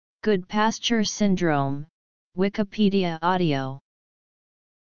Goodpasture syndrome, Wikipedia audio.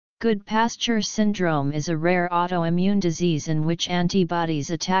 Goodpasture syndrome is a rare autoimmune disease in which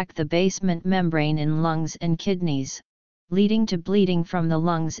antibodies attack the basement membrane in lungs and kidneys, leading to bleeding from the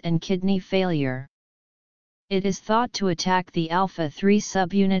lungs and kidney failure. It is thought to attack the alpha-3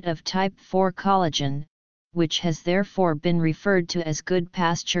 subunit of type 4 collagen, which has therefore been referred to as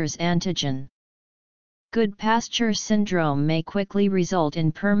Goodpasture's antigen. Goodpasture syndrome may quickly result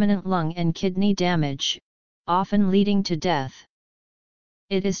in permanent lung and kidney damage, often leading to death.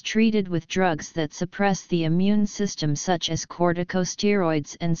 It is treated with drugs that suppress the immune system such as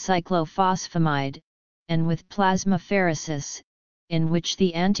corticosteroids and cyclophosphamide, and with plasmapheresis, in which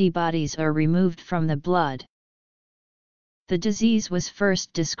the antibodies are removed from the blood. The disease was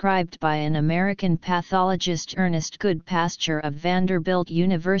first described by an American pathologist, Ernest Goodpasture of Vanderbilt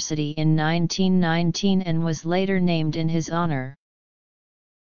University in 1919, and was later named in his honor.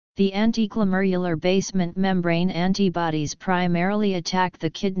 The antiglomerular basement membrane antibodies primarily attack the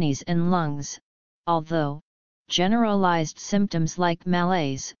kidneys and lungs, although generalized symptoms like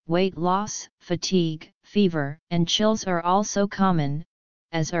malaise, weight loss, fatigue, fever, and chills are also common,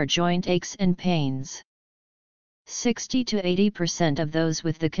 as are joint aches and pains. 60 to 80% of those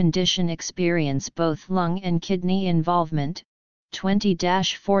with the condition experience both lung and kidney involvement,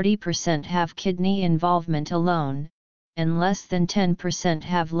 20–40% have kidney involvement alone, and less than 10%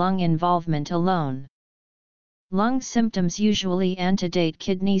 have lung involvement alone. Lung symptoms usually antedate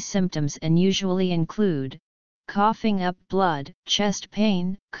kidney symptoms and usually include coughing up blood, chest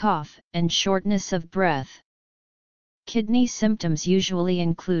pain, cough, and shortness of breath. Kidney symptoms usually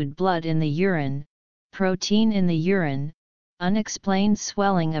include blood in the urine, protein in the urine, unexplained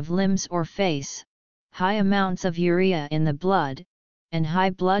swelling of limbs or face, high amounts of urea in the blood, and high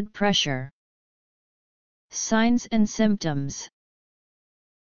blood pressure. Signs and symptoms.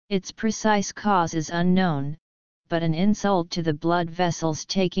 Its precise cause is unknown, but an insult to the blood vessels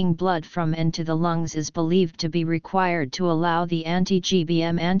taking blood from and to the lungs is believed to be required to allow the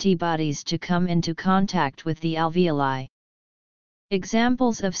anti-GBM antibodies to come into contact with the alveoli.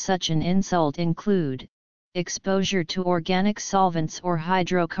 Examples of such an insult include exposure to organic solvents or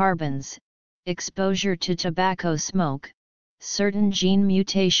hydrocarbons, exposure to tobacco smoke, certain gene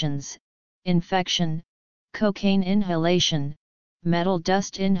mutations, infection, cocaine inhalation, metal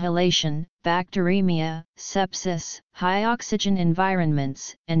dust inhalation, bacteremia, sepsis, high oxygen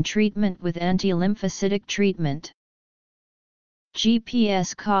environments, and treatment with anti-lymphocytic treatment.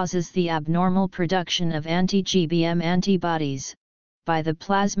 GPS causes the abnormal production of anti-GBM antibodies by the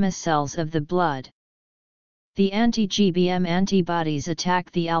plasma cells of the blood. The anti-GBM antibodies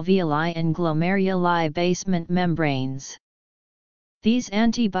attack the alveoli and glomeruli basement membranes. These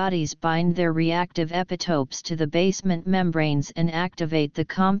antibodies bind their reactive epitopes to the basement membranes and activate the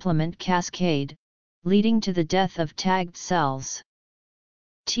complement cascade, leading to the death of tagged cells.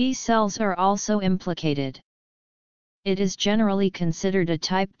 T cells are also implicated. It is generally considered a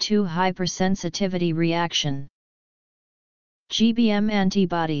type 2 hypersensitivity reaction. GBM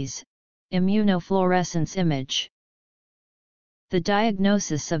antibodies, immunofluorescence image. The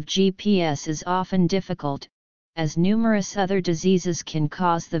diagnosis of GPS is often difficult, as numerous other diseases can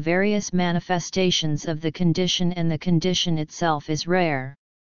cause the various manifestations of the condition, and the condition itself is rare.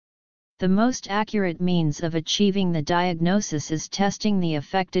 The most accurate means of achieving the diagnosis is testing the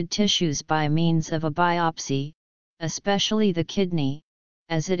affected tissues by means of a biopsy, especially the kidney,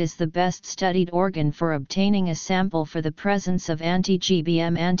 as it is the best studied organ for obtaining a sample for the presence of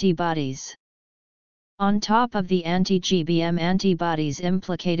anti-GBM antibodies. On top of the anti-GBM antibodies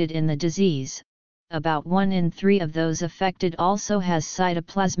implicated in the disease, about 1 in 3 of those affected also has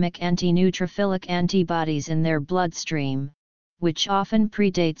cytoplasmic anti-neutrophilic antibodies in their bloodstream, which often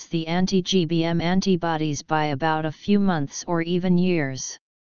predates the anti-GBM antibodies by about a few months or even years.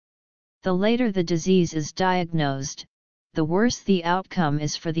 The later the disease is diagnosed, the worse the outcome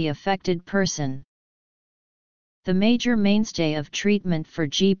is for the affected person. The major mainstay of treatment for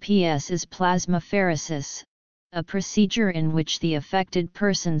GPS is plasmapheresis, a procedure in which the affected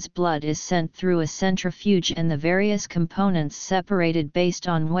person's blood is sent through a centrifuge and the various components separated based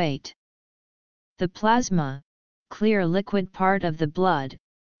on weight. The plasma, clear liquid part of the blood,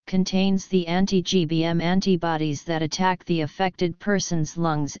 contains the anti-GBM antibodies that attack the affected person's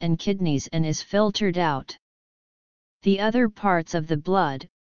lungs and kidneys and is filtered out. The other parts of the blood,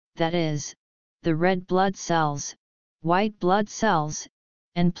 that is, the red blood cells, white blood cells,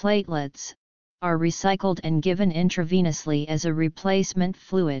 and platelets, are recycled and given intravenously as a replacement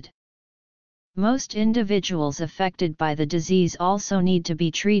fluid. Most individuals affected by the disease also need to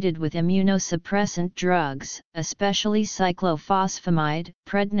be treated with immunosuppressant drugs, especially cyclophosphamide,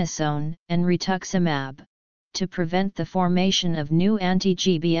 prednisone, and rituximab, to prevent the formation of new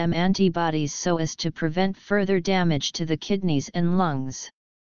anti-GBM antibodies so as to prevent further damage to the kidneys and lungs.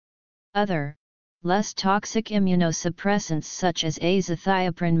 Other, less toxic immunosuppressants such as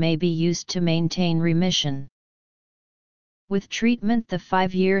azathioprine may be used to maintain remission. With treatment, the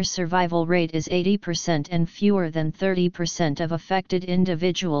 5-year survival rate is 80% and fewer than 30% of affected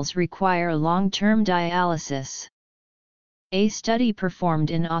individuals require long-term dialysis. A study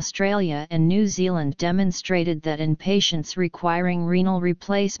performed in Australia and New Zealand demonstrated that in patients requiring renal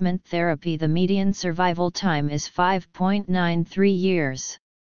replacement therapy, the median survival time is 5.93 years.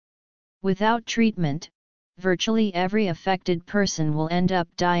 Without treatment, virtually every affected person will end up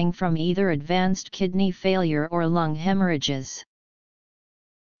dying from either advanced kidney failure or lung hemorrhages.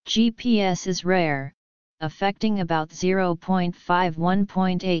 GPS is rare, affecting about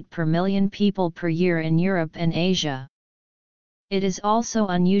 0.51.8 per million people per year in Europe and Asia. It is also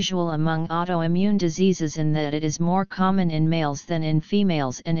unusual among autoimmune diseases in that it is more common in males than in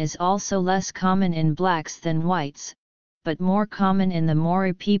females and is also less common in blacks than whites, but more common in the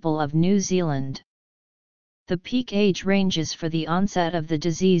Maori people of New Zealand. The peak age ranges for the onset of the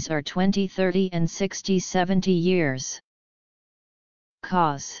disease are 20-30 and 60-70 years.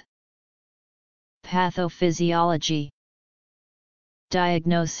 Cause, pathophysiology,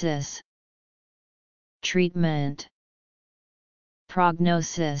 diagnosis, treatment,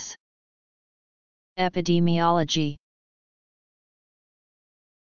 prognosis, epidemiology.